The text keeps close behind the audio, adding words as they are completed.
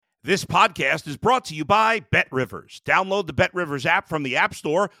This podcast is brought to you by BetRivers. Download the BetRivers app from the App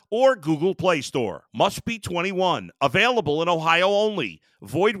Store or Google Play Store. Must be 21. Available in Ohio only.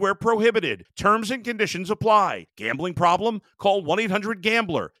 Void where prohibited. Terms and conditions apply. Gambling problem? Call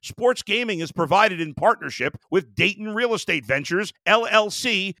 1-800-GAMBLER. Sports gaming is provided in partnership with Dayton Real Estate Ventures,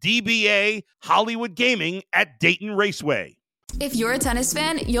 LLC, DBA, Hollywood Gaming at Dayton Raceway. If you're a tennis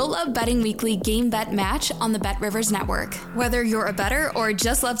fan, you'll love Betting Weekly Game Bet Match on the BetRivers Network. Whether you're a bettor or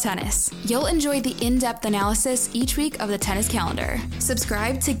just love tennis, you'll enjoy the in-depth analysis each week of the tennis calendar.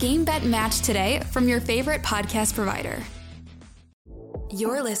 Subscribe to Game Bet Match today from your favorite podcast provider.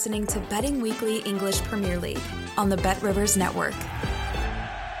 You're listening to Betting Weekly English Premier League on the BetRivers Network.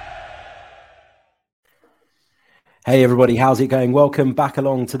 Hey everybody, how's it going? Welcome back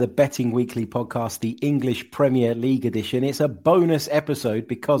along to the Betting Weekly podcast, the English Premier League edition. It's a bonus episode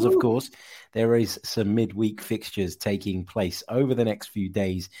because, of course, there is some midweek fixtures taking place over the next few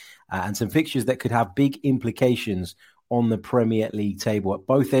days and some fixtures that could have big implications on the Premier League table at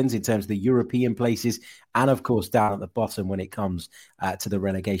both ends in terms of the European places and, of course, down at the bottom when it comes to the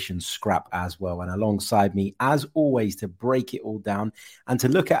relegation scrap as well. And alongside me, as always, to break it all down and to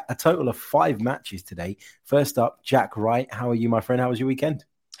look at a total of 5 matches today. First up, Jack Wright. How are you, my friend? How was your weekend?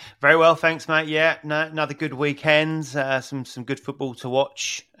 Very well, thanks, mate. Yeah, another good weekend. Some good football to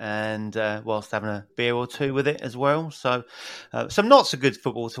watch, and whilst having a beer or two with it as well. So, some not so good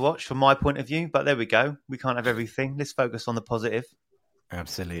football to watch from my point of view. But there we go. We can't have everything. Let's focus on the positive.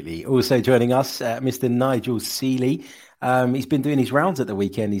 Absolutely. Also joining us, Mr. Nigel Seeley. He's been doing his rounds at the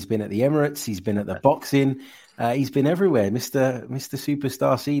weekend. He's been at the Emirates. He's been at the boxing. He's been everywhere. Mr.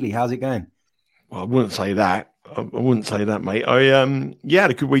 Superstar Seeley, how's it going? Well, I wouldn't say that. Mate. I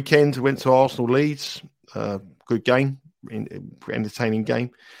had a good weekend. Went to Arsenal Leeds. Good game, entertaining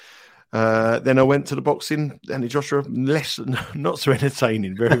game. Then I went to the boxing. Andy Joshua, not so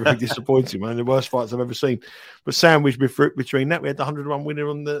entertaining. Very, very disappointing. One of the worst fights I've ever seen. But sandwiched between that, we had the 101 winner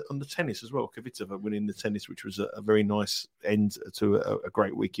on the tennis as well. Kvitova winning the tennis, which was a very nice end to a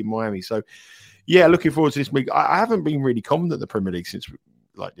great week in Miami. So, yeah, looking forward to this week. I haven't been really confident in the Premier League since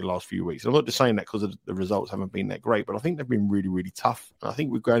like the last few weeks. I'm not just saying that because the results haven't been that great, but I think they've been really, really tough. And I think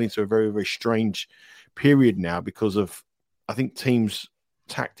we've gone into a very, very strange period now because of, I think, teams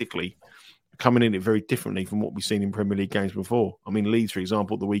tactically coming in it very differently from what we've seen in Premier League games before. I mean, Leeds, for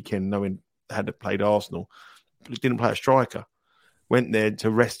example, the weekend, knowing they had played Arsenal, but didn't play a striker. Went there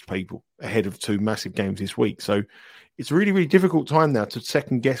to rest people ahead of 2 massive games this week. So it's a really, really difficult time now to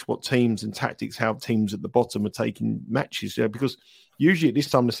second guess what teams and tactics, how teams at the bottom are taking matches. Because usually at this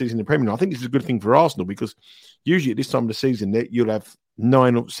time of the season in the Premier League, I think this is a good thing for Arsenal because usually at this time of the season, you'll have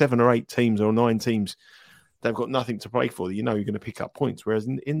 7 or 8 teams or 9 teams that have got nothing to play for. You know you're going to pick up points. Whereas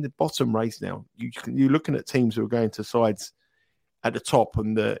in the bottom race now, you're looking at teams who are going to sides at the top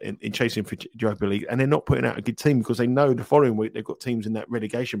and in chasing for Europa League, and they're not putting out a good team because they know the following week they've got teams in that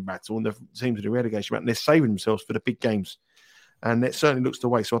relegation battle and the teams in the relegation battle, and they're saving themselves for the big games. And that certainly looks the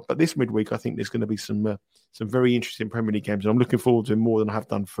way. So, but this midweek, I think there's going to be some very interesting Premier League games, and I'm looking forward to more than I have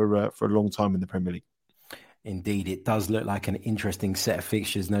done for a long time in the Premier League. Indeed, it does look like an interesting set of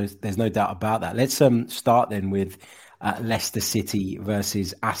fixtures. There's no doubt about that. Let's start then with Leicester City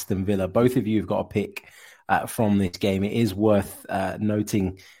versus Aston Villa. Both of you have got a pick from this game. It is worth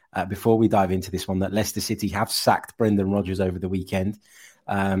noting before we dive into this one that Leicester City have sacked Brendan Rodgers over the weekend.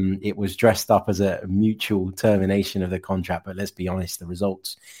 It was dressed up as a mutual termination of the contract, but let's be honest, the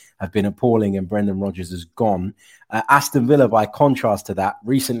results have been appalling and Brendan Rodgers has gone. Aston Villa, by contrast to that,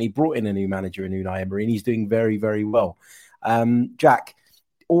 recently brought in a new manager in Unai Emery, and he's doing very, very well. Jack,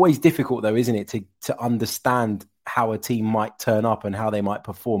 always difficult though, isn't it, to understand how a team might turn up and how they might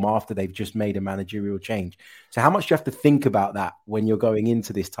perform after they've just made a managerial change. So how much do you have to think about that when you're going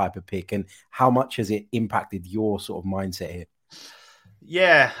into this type of pick, and how much has it impacted your sort of mindset here?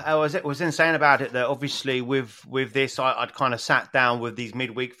 Yeah, I was insane about it that obviously with this, I'd kind of sat down with these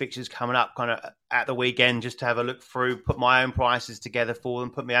midweek fixtures coming up kind of at the weekend just to have a look through, put my own prices together for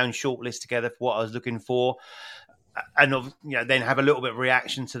them, put my own shortlist together for what I was looking for. And then have a little bit of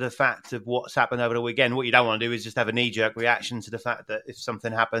reaction to the fact of what's happened over the weekend. What you don't want to do is just have a knee-jerk reaction to the fact that if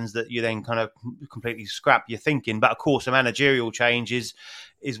something happens that you then kind of completely scrap your thinking. But of course, a managerial change is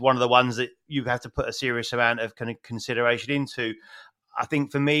one of the ones that you have to put a serious amount of kind of consideration into. I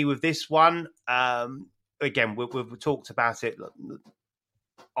think for me with this one, again, we've talked about it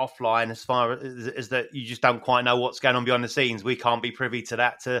offline as far as that you just don't quite know what's going on behind the scenes. We can't be privy to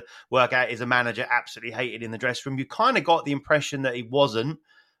that to work out is a manager absolutely hated in the dressing room. You kind of got the impression that he wasn't.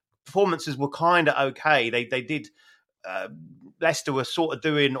 Performances were kind of okay. They did. Leicester were sort of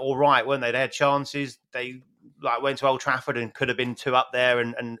doing all right, weren't they? They had chances. They like went to Old Trafford and could have been 2 up there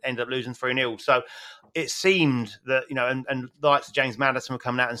and ended up losing 3-0. So it seemed that, and the likes of James Maddison were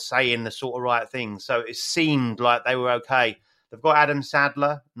coming out and saying the sort of right things. So it seemed like they were okay. They've got Adam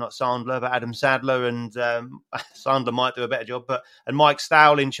Sadler, not Sandler, but Adam Sadler, and Sandler might do a better job, and Mike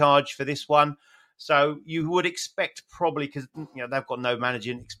Stowell in charge for this one. So you would expect probably, because they've got no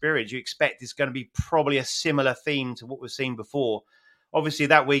managing experience, you expect it's going to be probably a similar theme to what we've seen before. Obviously,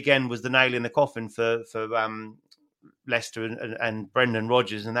 that weekend was the nail in the coffin for Leicester and Brendan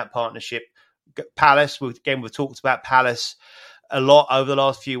Rodgers and that partnership. Palace, we've talked about Palace a lot over the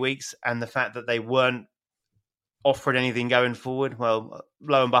last few weeks, and the fact that they weren't offering anything going forward. Well,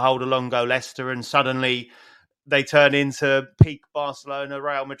 lo and behold, along go Leicester, and suddenly they turn into peak Barcelona,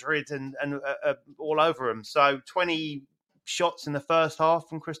 Real Madrid, and all over them. So 20 shots in the first half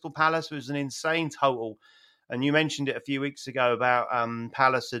from Crystal Palace was an insane total. And you mentioned it a few weeks ago about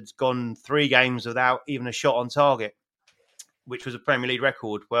Palace had gone 3 games without even a shot on target, which was a Premier League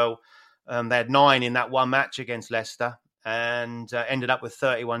record. Well, they had 9 in that one match against Leicester and ended up with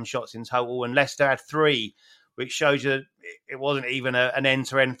 31 shots in total. And Leicester had 3, which shows you it wasn't even an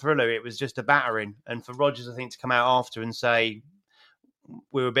end-to-end thriller. It was just a battering. And for Rodgers, I think, to come out after and say,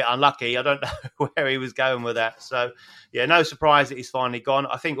 we were a bit unlucky, I don't know where he was going with that. So, yeah, no surprise that he's finally gone.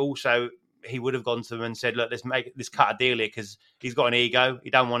 I think also he would have gone to them and said, look, let's cut a deal here, because he's got an ego. He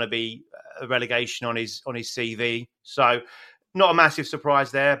don't want to be a relegation on his CV. So not a massive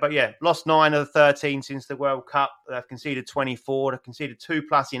surprise there. But, yeah, lost 9 of the 13 since the World Cup. They've conceded 24. They've conceded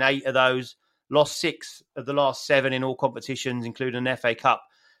 2+ in 8 of those. Lost 6 of the last 7 in all competitions, including an FA Cup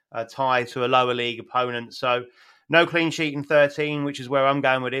tie to a lower league opponent. So no clean sheet in 13, which is where I'm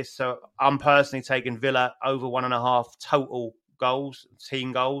going with this. So I'm personally taking Villa over 1.5 total goals,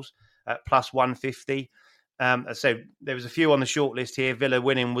 team goals, at plus 150. I say there was a few on the short list here. Villa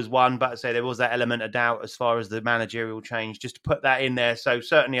winning was one, but I say there was that element of doubt as far as the managerial change. Just to put that in there. So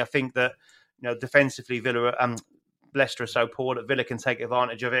certainly I think that defensively Leicester are so poor that Villa can take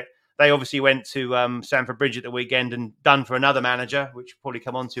advantage of it. They obviously went to Stamford Bridge at the weekend and done for another manager, which we'll probably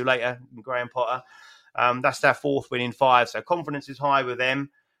come on to later, Graham Potter. That's their 4th win in 5. So confidence is high with them.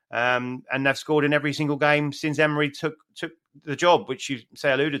 And they've scored in every single game since Emery took the job, which you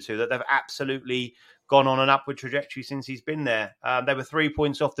alluded to, that they've absolutely gone on an upward trajectory since he's been there. They were 3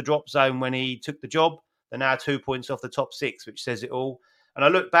 points off the drop zone when he took the job. They're now 2 points off the top 6, which says it all. And I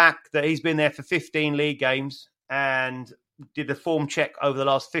look back that he's been there for 15 league games and did the form check over the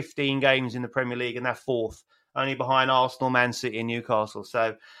last 15 games in the Premier League, and they're 4th, only behind Arsenal, Man City and Newcastle.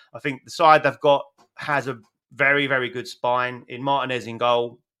 So I think the side they've got has a very, very good spine. In Martinez in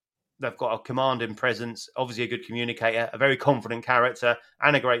goal, they've got a commanding presence, obviously a good communicator, a very confident character,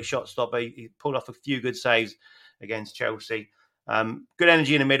 and a great shot stopper. He pulled off a few good saves against Chelsea. Good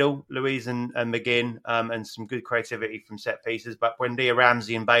energy in the middle, Louise and McGinn, and some good creativity from set pieces. But Buendia,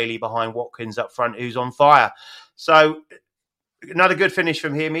 Ramsey and Bailey behind Watkins up front, who's on fire. So another good finish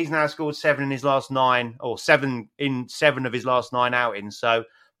from him. He's now scored 7 in his last 9, or 7 in 7 of his last 9 outings. So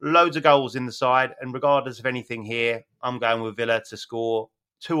loads of goals in the side. And regardless of anything here, I'm going with Villa to score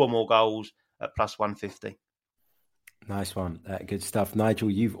 2 or more goals at plus 150. Nice one. Good stuff.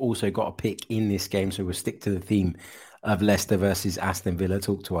 Nigel, you've also got a pick in this game, so we'll stick to the theme of Leicester versus Aston Villa.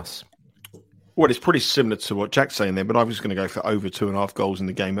 Talk to us. Well, it's pretty similar to what Jack's saying there, but I was going to go for over 2.5 goals in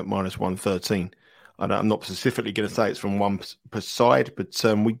the game at minus 113. I'm not specifically going to say it's from one per side, but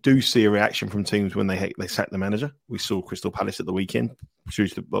we do see a reaction from teams when they sack the manager. We saw Crystal Palace at the weekend,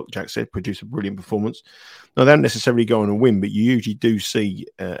 what Jack said, produce a brilliant performance. Now, they don't necessarily go on and win, but you usually do see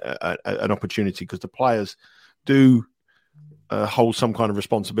an opportunity because the players do hold some kind of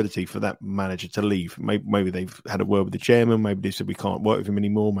responsibility for that manager to leave. Maybe they've had a word with the chairman. Maybe they said we can't work with him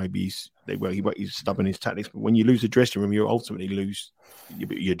anymore. Maybe he's stubborn in his tactics. But when you lose the dressing room, you ultimately lose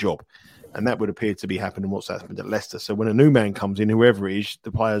your job. And that would appear to be happening what's happened at Leicester. So when a new man comes in, whoever it is,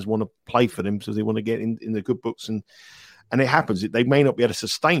 the players want to play for them because they want to get in the good books. And it happens. They may not be able to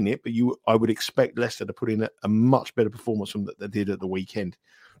sustain it, but I would expect Leicester to put in a much better performance than they did at the weekend.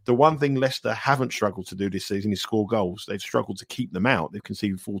 The one thing Leicester haven't struggled to do this season is score goals. They've struggled to keep them out. They've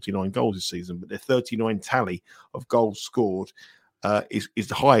conceded 49 goals this season, but their 39 tally of goals scored is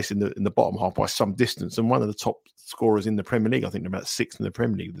the highest in the bottom half by some distance. And one of the top scorers in the Premier League, I think they're about 6th in the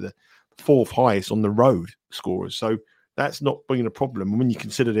Premier League, the 4th highest on the road scorers. So that's not being a problem. And when you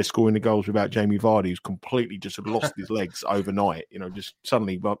consider they're scoring the goals without Jamie Vardy, who's completely just lost his legs overnight, just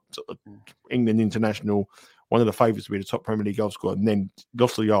suddenly England international, one of the favourites to be the top Premier League goal scorer, and then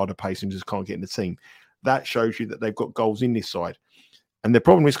lost a yard of pace and just can't get in the team. That shows you that they've got goals in this side. And the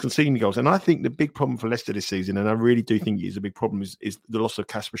problem is conceding goals. And I think the big problem for Leicester this season, and I really do think it is a big problem, is the loss of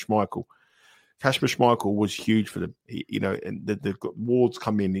Kasper Schmeichel. Kasper Schmeichel was huge for them. And they've got Ward's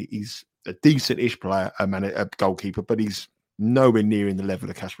come in. He's a decent-ish player, a goalkeeper, but he's nowhere near in the level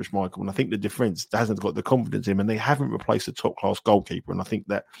of Kasper Schmeichel. And I think the defence hasn't got the confidence in him, and they haven't replaced a top-class goalkeeper. And I think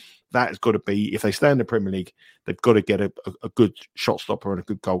that has got to be, if they stay in the Premier League, they've got to get a good shot stopper and a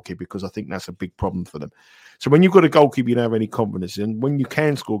good goalkeeper, because I think that's a big problem for them. So when you've got a goalkeeper you don't have any confidence in, when you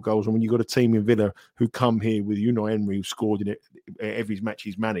can score goals, and when you've got a team in Villa who come here with Unai Emery, who scored in it every match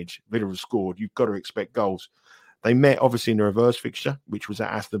he's managed, Villa has scored, you've got to expect goals. They met, obviously, in the reverse fixture, which was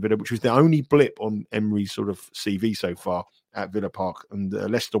at Aston Villa, which was the only blip on Emery's sort of CV so far at Villa Park. And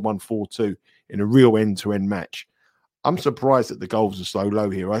Leicester won 4-2 in a real end-to-end match. I'm surprised that the goals are so low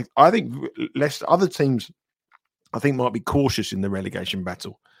here. I think Leicester, other teams, I think, might be cautious in the relegation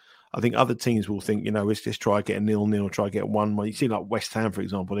battle. I think other teams will think, let's just try to get a 0-0, try to get 1-1. You see, like West Ham, for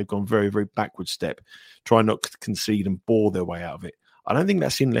example, they've gone very, very backward step, try not to concede and bore their way out of it. I don't think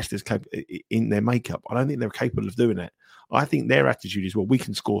that's in Leicester's in their makeup. I don't think they're capable of doing that. I think their attitude is, well, we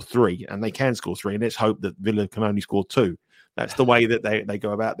can score 3, and they can score 3, and let's hope that Villa can only score 2. That's the way that they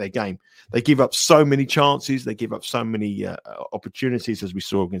go about their game. They give up so many chances. They give up so many opportunities, as we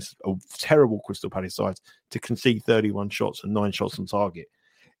saw against a terrible Crystal Palace side, to concede 31 shots and 9 shots on target.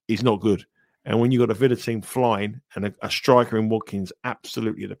 Is not good. And when you've got a Villa team flying and a striker in Watkins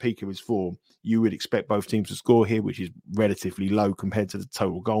absolutely at the peak of his form, you would expect both teams to score here, which is relatively low compared to the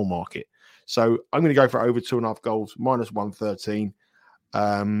total goal market. So I'm going to go for over 2.5 goals, minus 113.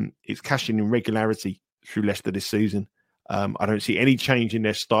 It's cashing in regularity through Leicester this season. I don't see any change in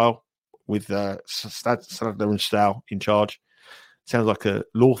their style with Stadler and Stow in charge. Sounds like a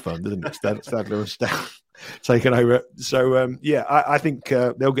law firm, doesn't it? Stadler and Stow taken over. So I think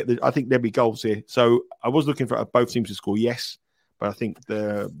they'll get I think there'll be goals here. So I was looking for both teams to score, yes, but I think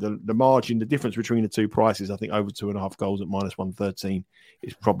the margin, the difference between the two prices, I think over 2.5 goals at minus 113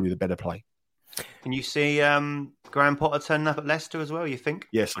 is probably the better play. Can you see Graham Potter turning up at Leicester as well, you think?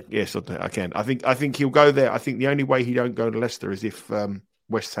 Yes, I can. I think he'll go there. I think the only way he don't go to Leicester is if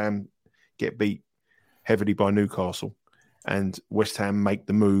West Ham get beat heavily by Newcastle and West Ham make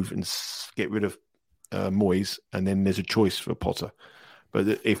the move and get rid of Moyes, and then there's a choice for Potter.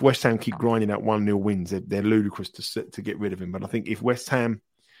 But if West Ham keep grinding out 1-0 wins, they're ludicrous to get rid of him. But I think if West Ham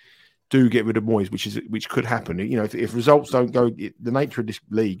do get rid of Moyes, which could happen, if results don't go, the nature of this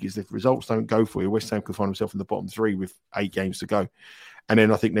league is if results don't go for you, West Ham could find himself in the bottom 3 with 8 games to go, and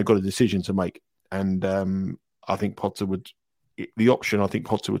then I think they've got a decision to make. And I think Potter would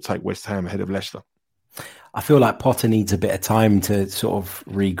take West Ham ahead of Leicester. I feel like Potter needs a bit of time to sort of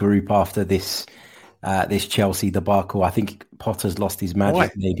regroup after this Chelsea debacle. I think Potter's lost his magic.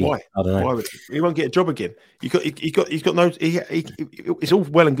 Why? Maybe. Why? I don't know. Why? He won't get a job again. He's got no. It's all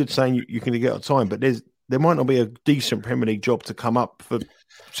well and good saying you can get a time, but there might not be a decent Premier League job to come up for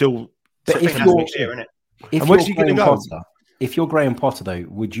till. But if you're Graham Potter, though,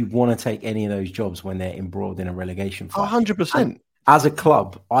 would you want to take any of those jobs when they're embroiled in a relegation fight? 100%. As a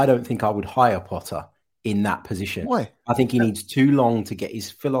club, I don't think I would hire Potter in that position. Why? I think he needs too long to get his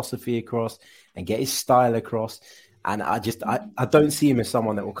philosophy across and get his style across. And I don't see him as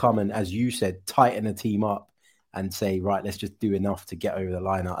someone that will come and, as you said, tighten the team up and say, right, let's just do enough to get over the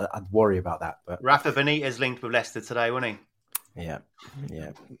line. I'd worry about that. But Rafa Benitez linked with Leicester today, wasn't he? Yeah.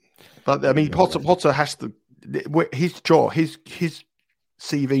 But I mean, Potter has to. His job, his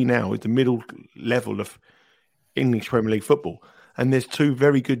CV now is the middle level of English Premier League football. And there's 2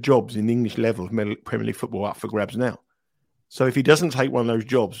 very good jobs in the English level of Premier League football up for grabs now. So if he doesn't take one of those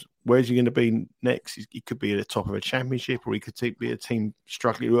jobs, where's he going to be next? He could be at the top of a championship, or he could be a team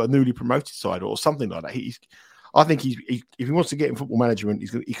struggling, or a newly promoted side, or something like that. I think if he wants to get in football management,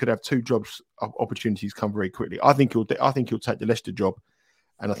 he could have 2 jobs opportunities come very quickly. I think he'll take the Leicester job,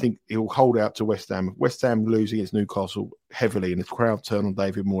 and I think he'll hold out to West Ham. West Ham lose against Newcastle heavily, and the crowd turn on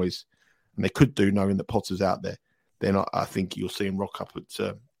David Moyes, and they could do knowing that Potter's out there. Then I think you'll see him rock up at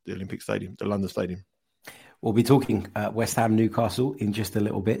the Olympic Stadium, the London Stadium. We'll be talking West Ham Newcastle in just a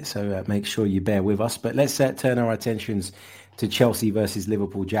little bit, so make sure you bear with us. But let's turn our attentions to Chelsea versus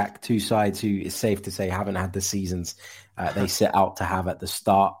Liverpool, Jack. 2 sides who, it's safe to say, haven't had the seasons they set out to have at the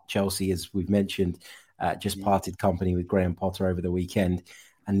start. Chelsea, as we've mentioned, just parted company with Graham Potter over the weekend.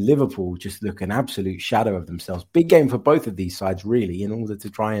 And Liverpool just look an absolute shadow of themselves. Big game for both of these sides, really, in order to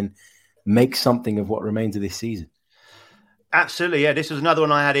try and make something of what remains of this season. Absolutely, yeah. This was another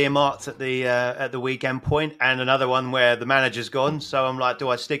one I had earmarked at the weekend point, and another one where the manager's gone. So I'm like, do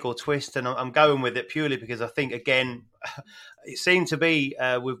I stick or twist? And I'm going with it purely because I think, again, it seemed to be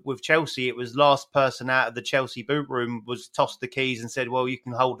with Chelsea, it was last person out of the Chelsea boot room was tossed the keys and said, well, you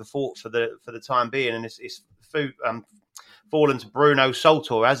can hold the fort for the time being. And it's fallen to Bruno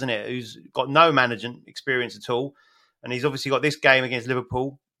Soltor, hasn't it? Who's got no management experience at all. And he's obviously got this game against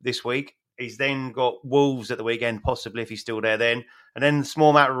Liverpool this week. He's then got Wolves at the weekend, possibly if he's still there then. And then the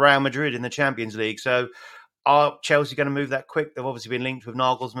small amount of Real Madrid in the Champions League. So are Chelsea going to move that quick? They've obviously been linked with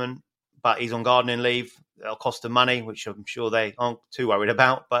Nagelsmann, but he's on gardening leave. It'll cost them money, which I'm sure they aren't too worried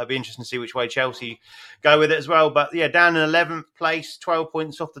about. But it'll be interesting to see which way Chelsea go with it as well. But yeah, down in 11th place, 12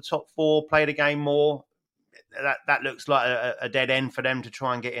 points off the top four, played a game more. That looks like a dead end for them to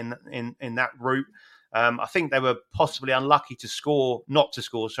try and get in that route. I think they were possibly unlucky not to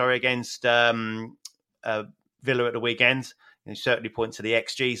score against Villa at the weekend. It certainly points to the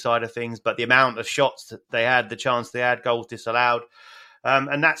XG side of things, but the amount of shots that they had, the chance they had, goals disallowed.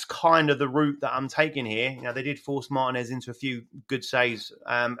 And that's kind of the route that I'm taking here. You know, they did force Martinez into a few good saves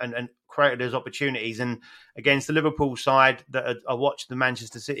and created those opportunities. And against the Liverpool side, I watched the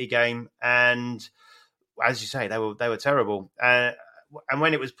Manchester City game, and as you say, they were terrible. And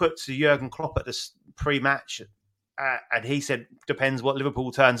when it was put to Jurgen Klopp at the pre-match, and he said, depends what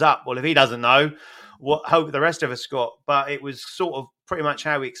Liverpool turns up. Well, if he doesn't know, what hope the rest of us got. But it was sort of pretty much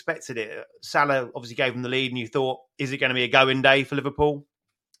how we expected it. Salah obviously gave them the lead, and you thought, is it going to be a going day for Liverpool?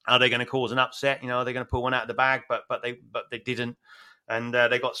 Are they going to cause an upset? You know, are they going to pull one out of the bag? But they didn't, and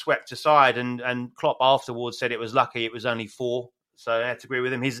they got swept aside. And Klopp afterwards said it was lucky it was only 4. So I had to agree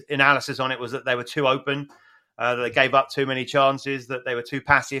with him. His analysis on it was that they were too open. That they gave up too many chances, that they were too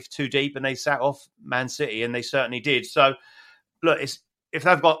passive, too deep, and they sat off Man City, and they certainly did. So, look, if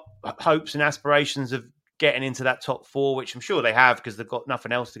they've got hopes and aspirations of getting into that top 4, which I'm sure they have because they've got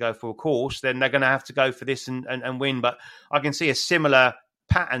nothing else to go for, of course, then they're going to have to go for this and win. But I can see a similar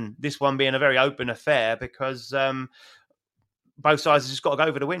pattern, this one being a very open affair, because both sides have just got to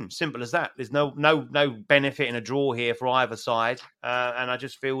go for the win. Simple as that. There's no benefit in a draw here for either side. And I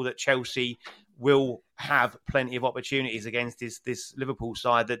just feel that Chelsea will have plenty of opportunities against this Liverpool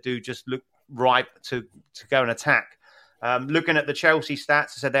side that do just look ripe to go and attack. Looking at the Chelsea stats,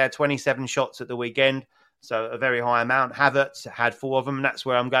 I said they had 27 shots at the weekend, so a very high amount. Havertz had 4 of them, and that's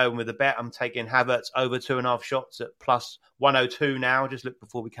where I'm going with the bet. I'm taking Havertz over 2.5 shots at plus 102 now. Just looked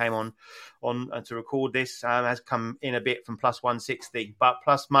before we came on to record this. Has come in a bit from plus 160, but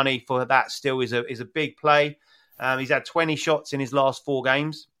plus money for that still is a big play. He's had 20 shots in his last 4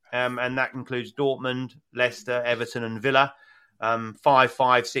 games. And that includes Dortmund, Leicester, Everton and Villa, 5,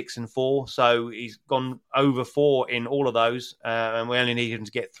 5, 6 and 4. So he's gone over 4 in all of those, and we only need him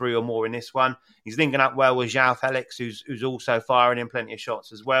to get 3 or more in this one. He's linking up well with João Felix, who's also firing in plenty of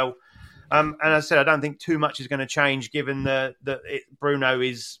shots as well. And as I said, I don't think too much is going to change given that Bruno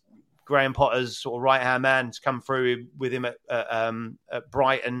is Graham Potter's sort of right-hand man to come through with him at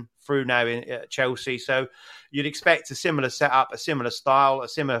Brighton, through now at Chelsea. So you'd expect a similar setup, a similar style, a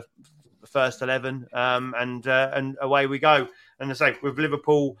similar first 11, and away we go. And I say, with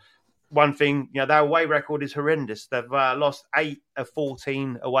Liverpool, one thing, you know, their away record is horrendous. They've lost 8 of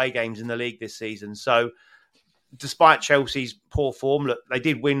 14 away games in the league this season. So despite Chelsea's poor form, look, they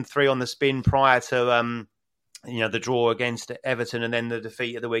did win 3 on the spin prior to the draw against Everton and then the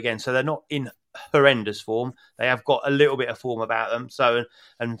defeat at the weekend. So they're not in horrendous form. They have got a little bit of form about them. So,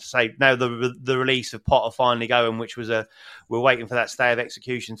 and say now the release of Potter finally going, which was we're waiting for that stay of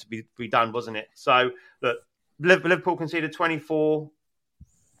execution to be done, wasn't it? So look, Liverpool conceded 24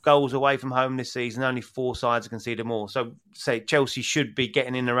 goals away from home this season. Only 4 sides have conceded more. So say Chelsea should be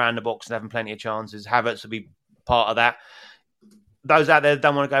getting in around the box and having plenty of chances. Havertz will be part of that. Those out there that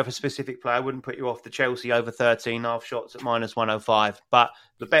don't want to go for a specific player, I wouldn't put you off the Chelsea over 13.5 shots at minus 105. But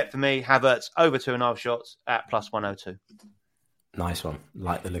the bet for me, Havertz over 2.5 shots at plus 102. Nice one.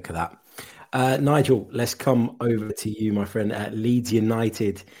 Like the look of that. Nigel, let's come over to you, my friend. Leeds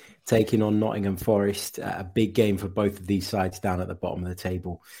United taking on Nottingham Forest. A big game for both of these sides down at the bottom of the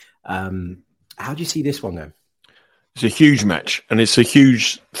table. How do you see this one going? It's a huge match, and it's a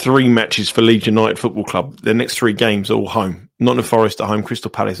huge 3 matches for Leeds United Football Club. The next 3 games are all home. Nottingham Forest at home,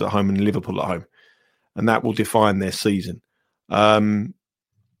 Crystal Palace at home, and Liverpool at home. And that will define their season. I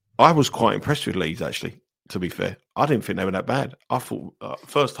was quite impressed with Leeds, actually, to be fair. I didn't think they were that bad. I thought,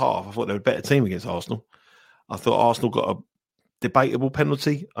 first half, I thought they were a better team against Arsenal. I thought Arsenal got a debatable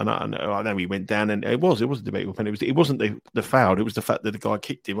penalty. I know he went down, and it was a debatable penalty. It wasn't the foul. It was the fact that the guy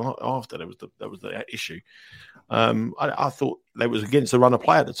kicked him after. That was the issue. I thought they was against the run of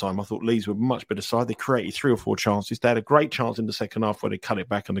play at the time. I thought Leeds were a much better side. They created 3 or 4 chances. They had a great chance in the second half where they cut it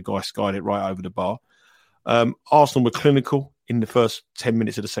back and the guy skied it right over the bar. Arsenal were clinical in the first 10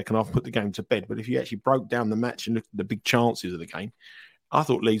 minutes of the second half, put the game to bed. But if you actually broke down the match and looked at the big chances of the game, I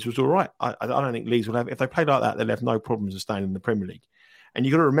thought Leeds was all right. I don't think Leeds will have, if they play like that, they'll have no problems of staying in the Premier League. And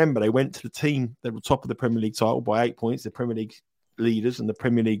you've got to remember, they went to the team that were top of the Premier League title by 8 points, the Premier League leaders and the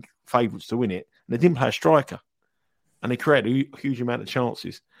Premier League favourites to win it. And they didn't play a striker. And they created a huge amount of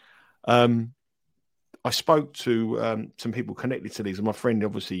chances. I spoke to some people connected to Leeds, and my friend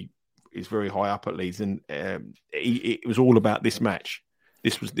obviously is very high up at Leeds, and it was all about this match.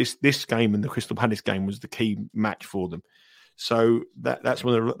 This game and the Crystal Palace game was the key match for them. So that's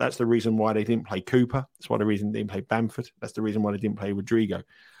the reason why they didn't play Cooper. That's why the reason they didn't play Bamford. That's the reason why they didn't play Rodrigo.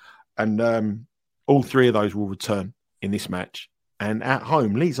 And all three of those will return in this match. And at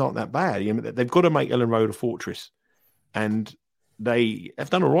home, Leeds aren't that bad. I mean, they've got to make Ellen Road a fortress. And they have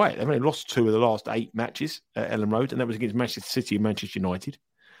done all right. They've only lost 2 of the last 8 matches at Ellen Road, and that was against Manchester City and Manchester United.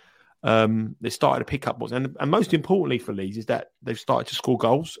 They started to pick up what's, and most importantly for Leeds is that they've started to score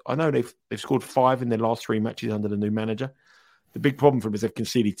goals. I know they've scored 5 in their last 3 matches under the new manager. The big problem for them is they've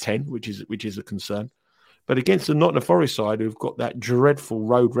conceded 10, which is a concern. But against the Nottingham Forest side, who've got that dreadful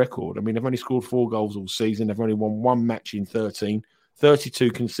road record, I mean, they've only scored 4 goals all season. They've only won 1 match in 13,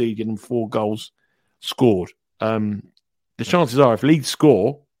 32 conceded and 4 goals scored. The chances are, if Leeds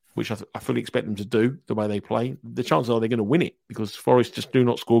score, which I fully expect them to do, the way they play, the chances are they're going to win it, because Forest just do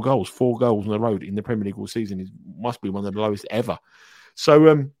not score goals. 4 goals on the road in the Premier League all season must be one of the lowest ever.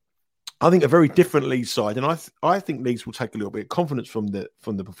 So I think a very different Leeds side, and I think Leeds will take a little bit of confidence from the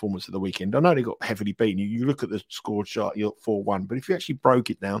performance of the weekend. I know they got heavily beaten. You look at the score chart, you're 4-1, but if you actually broke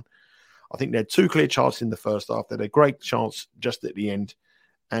it down, I think they had 2 clear chances in the first half. They had a great chance just at the end,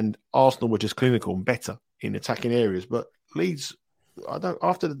 and Arsenal were just clinical and better in attacking areas. But Leeds,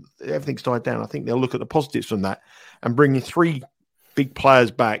 after everything's died down, I think they'll look at the positives from that and bringing 3 big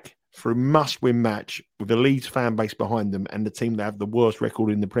players back for a must-win match with the Leeds fan base behind them and the team that have the worst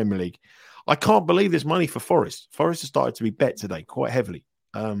record in the Premier League. I can't believe there's money for Forest. Forest has started to be bet today quite heavily,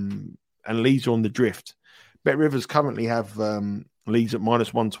 and Leeds are on the drift. Bet Rivers currently have Leeds at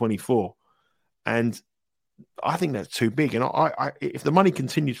 -124, and I think that's too big. And I if the money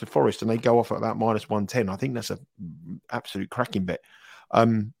continues for Forest and they go off at about -110, I think that's an absolute cracking bet.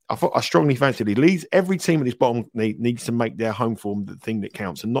 I strongly fancy Leeds. Every team at this bottom needs to make their home form the thing that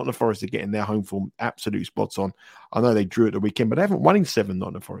counts. And Nottingham Forest are getting their home form absolutely spots on. I know they drew at the weekend, but they haven't won in 7,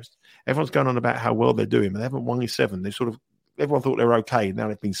 Nottingham Forest. Everyone's going on about how well they're doing, but they haven't won in 7. Everyone thought they were okay, and now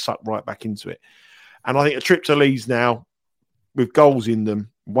they've been sucked right back into it. And I think a trip to Leeds now, with goals in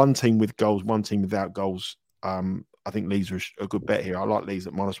them, one team with goals, one team without goals, I think Leeds are a good bet here. I like Leeds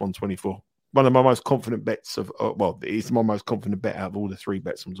at -124. One of my most confident bets it's my most confident bet out of all the 3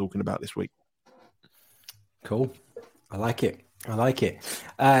 bets I'm talking about this week. Cool. I like it.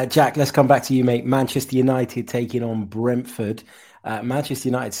 Jack, let's come back to you, mate. Manchester United taking on Brentford. Manchester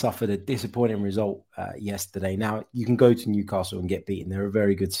United suffered a disappointing result yesterday. Now, you can go to Newcastle and get beaten. They're a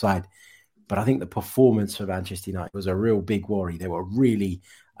very good side. But I think the performance for Manchester United was a real big worry. They were really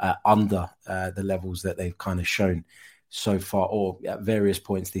under the levels that they've kind of shown so far, or at various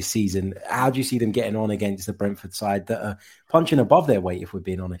points this season. How do you see them getting on against the Brentford side that are punching above their weight, if we're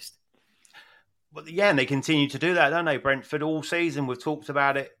being honest? Well, yeah, and they continue to do that, don't they? Brentford all season. We've talked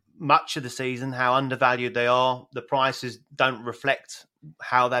about it much of the season, how undervalued they are. The prices don't reflect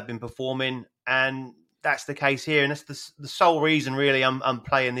how they've been performing, and that's the case here. And that's the sole reason, really, I'm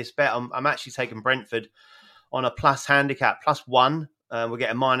playing this bet. I'm actually taking Brentford on a plus handicap, +1. We're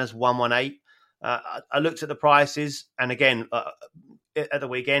getting -118. I looked at the prices, and again, at the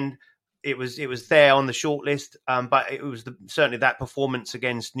weekend, it was there on the shortlist, but it was certainly that performance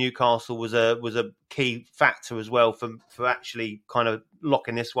against Newcastle was a key factor as well for actually kind of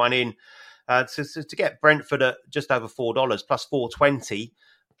locking this one in. To get Brentford at just over $4 plus 420,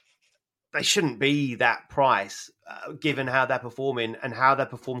 they shouldn't be that price given how they're performing and how they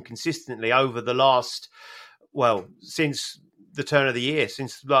performed consistently over the last, since the turn of the year,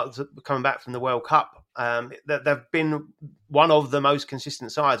 since coming back from the World Cup. They've been one of the most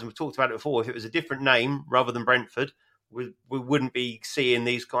consistent sides, and we've talked about it before. If it was a different name rather than Brentford, we wouldn't be seeing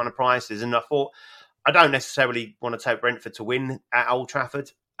these kind of prices. And I thought, I don't necessarily want to take Brentford to win at Old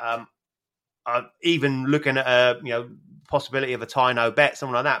Trafford. Even looking at a possibility of a tie-no bet,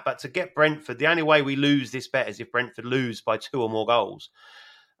 something like that. But to get Brentford, the only way we lose this bet is if Brentford lose by 2 or more goals.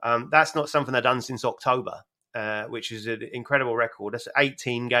 That's not something they've done since October, which is an incredible record. That's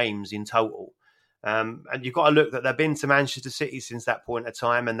 18 games in total. And you've got to look that they've been to Manchester City since that point of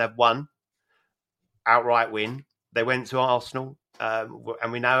time, and they've won. Outright win. They went to Arsenal,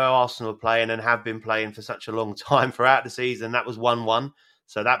 and we know how Arsenal are playing and have been playing for such a long time throughout the season. That was 1-1.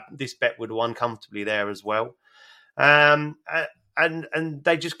 So this bet would have won comfortably there as well. And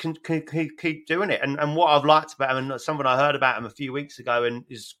they just can keep doing it. And what I've liked about them, and something I heard about them a few weeks ago and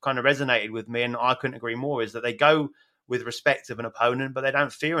is kind of resonated with me, and I couldn't agree more, is that they go with respect of an opponent, but they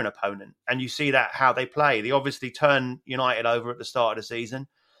don't fear an opponent. And you see that how they play. They obviously turned United over at the start of the season.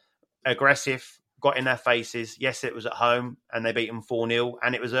 Aggressive, got in their faces. Yes, it was at home, and they beat them 4-0,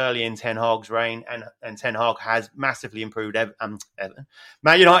 and it was early in Ten Hag's reign, and Ten Hag has massively improved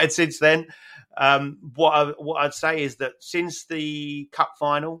Man United since then. What I'd say is that since the cup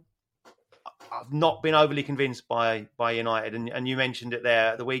final, I've not been overly convinced by United, and you mentioned it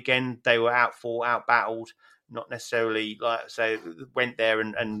there. At the weekend, they were out-battled, not necessarily, like say, went there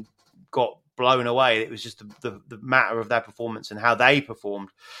and got blown away. It was just the matter of their performance and how they performed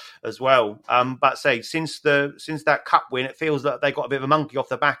as well. But say since that cup win, it feels that they got a bit of a monkey off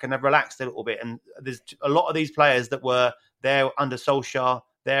the back and they've relaxed a little bit. And there's a lot of these players that were there under Solskjaer,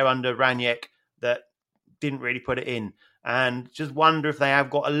 there under Ranić, that didn't really put it in. And just wonder if they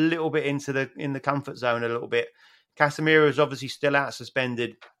have got a little bit in the comfort zone a little bit. Casemiro is obviously still out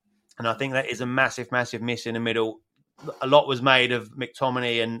suspended, and I think that is a massive, massive miss in the middle. A lot was made of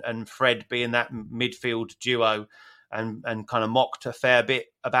McTominay and Fred being that midfield duo, and kind of mocked a fair bit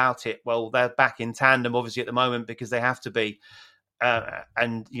about it. Well, they're back in tandem obviously at the moment because they have to be,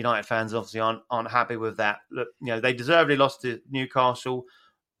 and United fans obviously aren't happy with that. Look, they deservedly lost to Newcastle.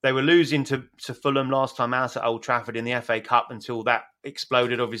 They were losing to Fulham last time out at Old Trafford in the FA Cup until that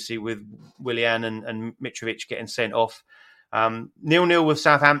exploded, obviously, with Willian and Mitrovic getting sent off. 0-0 with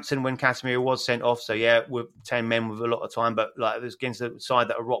Southampton when Casemiro was sent off. So, yeah, with 10 men with a lot of time, but like it was against the side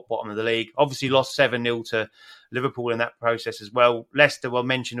that are rock bottom of the league. Obviously lost 7-0 to Liverpool in that process as well. Leicester, well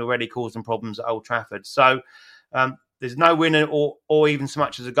mentioned already, caused them problems at Old Trafford. So, there's no winner or even so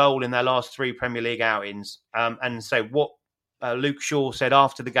much as a goal in their last 3 Premier League outings. And so what Luke Shaw said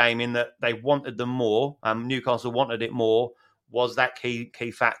after the game, in that they wanted them more, Newcastle wanted it more, was that key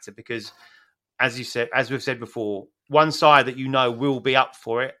factor, because as we've said before, one side that will be up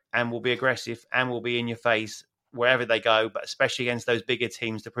for it and will be aggressive and will be in your face wherever they go, but especially against those bigger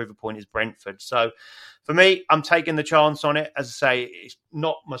teams to prove a point, is Brentford. So for me, I'm taking the chance on it. As I say, it's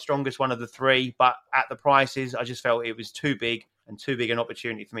not my strongest one of the 3, but at the prices, I just felt it was too big an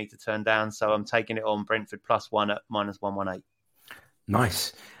opportunity for me to turn down. So I'm taking it on Brentford +1 at -118.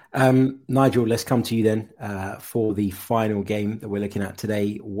 Nice. Nigel, let's come to you then for the final game that we're looking at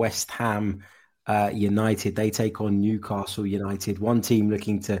today. West Ham United, they take on Newcastle United. One team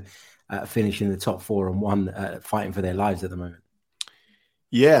looking to finish in the top 4 and one fighting for their lives at the moment.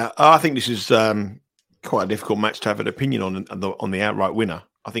 Yeah, I think this is quite a difficult match to have an opinion on the outright winner.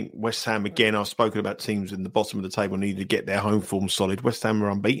 I think West Ham, again, I've spoken about teams in the bottom of the table need to get their home form solid. West Ham are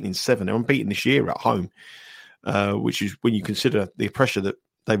unbeaten in 7. They're unbeaten this year at home, which is, when you consider the pressure that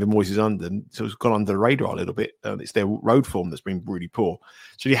David Moyes is under, so it's gone under the radar a little bit. It's their road form that's been really poor.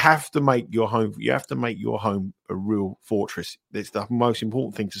 So you have to make your home. You have to make your home a real fortress. It's the most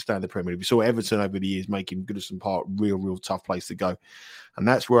important thing to stay in the Premier League. We saw Everton over the years making Goodison Park real tough place to go, and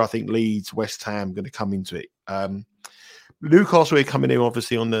that's where I think Leeds, West Ham, going to come into it. Newcastle are coming in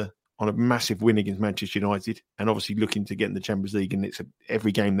obviously on a massive win against Manchester United, and obviously looking to get in the Champions League. And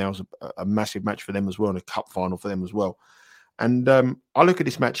every game now is a massive match for them as well, and a cup final for them as well. And I look at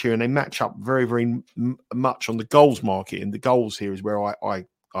this match here, and they match up very, very much on the goals market. And the goals here is where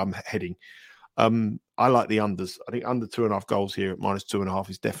I'm heading. I like the unders. I think under 2.5 goals here at -2.5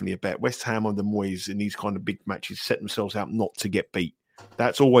 is definitely a bet. West Ham under Moyes in these kind of big matches set themselves out not to get beat.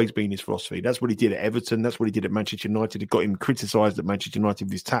 That's always been his philosophy. That's what he did at Everton. That's what he did at Manchester United. It got him criticised at Manchester United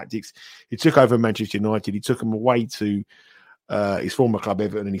with his tactics. He took over Manchester United. He took them away to his former club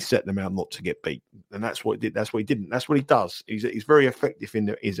Everton, and he set them out not to get beat. And that's what he did. That's what he didn't. That's what he does. He's very effective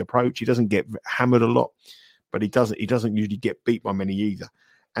in his approach. He doesn't get hammered a lot, but he doesn't usually get beat by many either.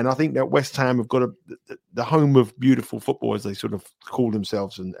 And I think that West Ham have got the home of beautiful football, as they sort of call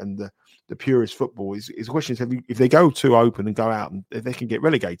themselves, and the purest football is a question if they go too open and go out, and they can get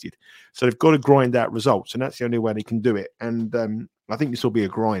relegated. So they've got to grind out results, and that's the only way they can do it. And I think this will be a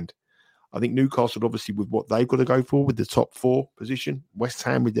grind. I think Newcastle, obviously, with what they've got to go for with the top 4 position, West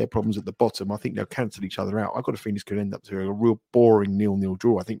Ham with their problems at the bottom, I think they'll cancel each other out. I've got a feeling this could end up to a real boring 0-0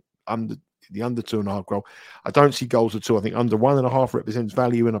 draw. I think under 2.5 goal. I don't see goals at all. I think under 1.5 represents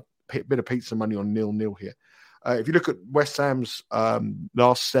value, and a bit of pizza money on 0-0 here. If you look at West Ham's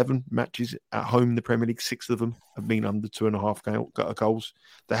last 7 matches at home in the Premier League, 6 of them have been under 2.5 goals.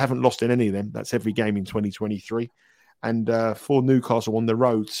 They haven't lost in any of them. That's every game in 2023. And for Newcastle on the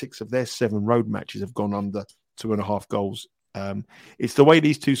road, 6 of their 7 road matches have gone under 2.5 goals. It's the way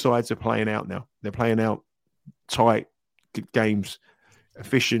these two sides are playing out now. They're playing out tight games,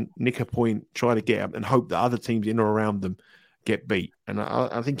 efficient, nick a point, try to get up and hope that other teams in or around them get beat. And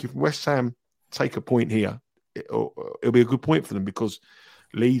I think if West Ham take a point here, it'll be a good point for them, because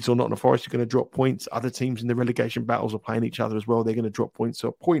Leeds or Nottingham Forest are going to drop points. Other teams in the relegation battles are playing each other as well. They're going to drop points. So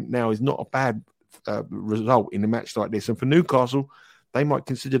a point now is not a bad result in a match like this. And for Newcastle, they might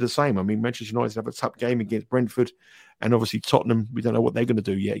consider the same. I mean, Manchester United have a tough game against Brentford, and obviously Tottenham, we don't know what they're going to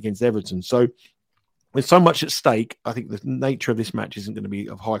do yet against Everton. So with so much at stake, I think the nature of this match isn't going to be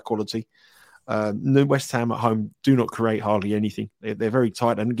of high quality. West Ham at home do not create hardly anything. They're very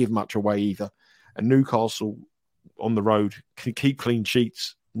tight and don't give much away either. And Newcastle on the road can keep clean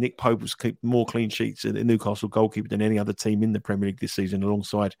sheets. Nick Pope has kept more clean sheets in the Newcastle goalkeeper than any other team in the Premier League this season,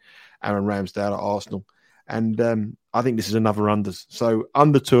 alongside Aaron Ramsdale at Arsenal. And I think this is another unders. So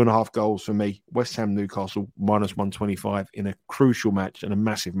under 2.5 goals for me. West Ham, Newcastle, -125 in a crucial match and a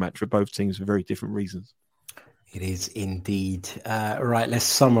massive match for both teams for very different reasons. It is indeed. Right, let's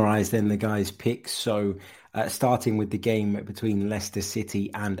summarise then the guys' picks. So starting with the game between Leicester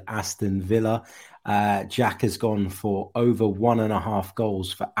City and Aston Villa. Jack has gone for over 1.5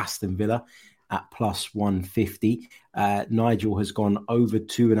 goals for Aston Villa at +150. Nigel has gone over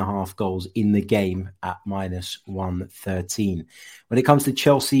 2.5 goals in the game at -113. When it comes to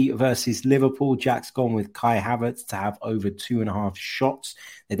Chelsea versus Liverpool, Jack's gone with Kai Havertz to have over 2.5 shots.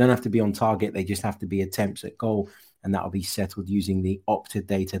 They don't have to be on target. They just have to be attempts at goal, and that'll be settled using the Opta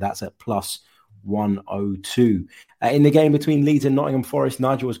data. That's at +102. In the game between Leeds and Nottingham Forest,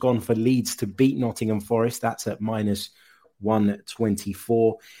 Nigel has gone for Leeds to beat Nottingham Forest. That's at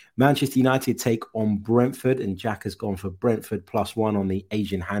 -124. Manchester United take on Brentford, and Jack has gone for Brentford +1 on the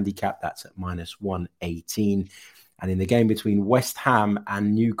Asian handicap. That's at -118. And in the game between West Ham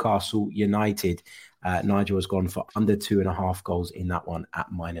and Newcastle United, Nigel has gone for under 2.5 goals in that one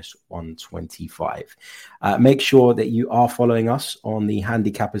at -125. Make sure that you are following us on the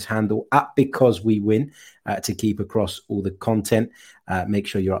Handicappers handle at Because We Win to keep across all the content. Make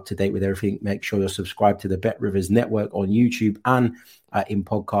sure you're up to date with everything. Make sure you're subscribed to the Bet Rivers Network on YouTube and in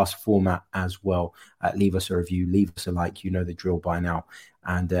podcast format as well. Leave us a review, leave us a like. You know the drill by now.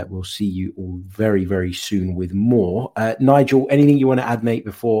 And we'll see you all very, very soon with more. Nigel, anything you want to add, mate,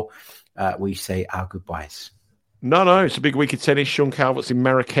 before we say our goodbyes? No, it's a big week of tennis. Sean Calvert's in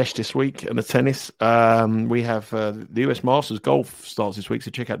Marrakesh this week and the tennis. We have the US Masters golf starts this week,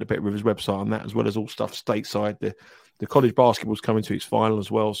 so check out the Bet Rivers website on that, as well as all stuff stateside. The college basketball's coming to its final as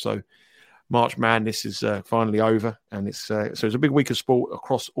well, so March Madness is finally over, and so it's a big week of sport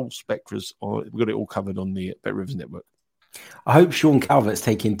across all spectres. We've got it all covered on the Bet Rivers Network. I hope Sean Calvert's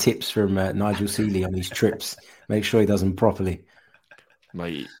taking tips from Nigel Seeley on these trips. Make sure he does them properly.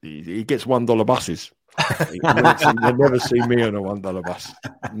 Mate, he gets $1 buses. You'll never see me on a $1 bus.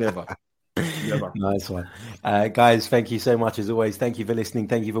 Never. Nice one. Guys, thank you so much as always. Thank you for listening.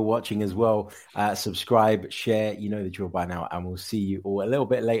 Thank you for watching as well. Subscribe, share, you know the drill by now, and we'll see you all a little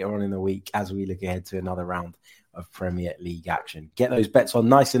bit later on in the week as we look ahead to another round of Premier League action. Get those bets on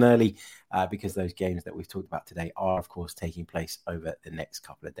nice and early because those games that we've talked about today are, of course, taking place over the next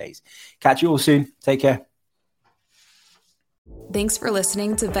couple of days. Catch you all soon. Take care. Thanks for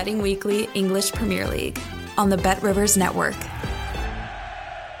listening to Betting Weekly English Premier League on the Bet Rivers Network.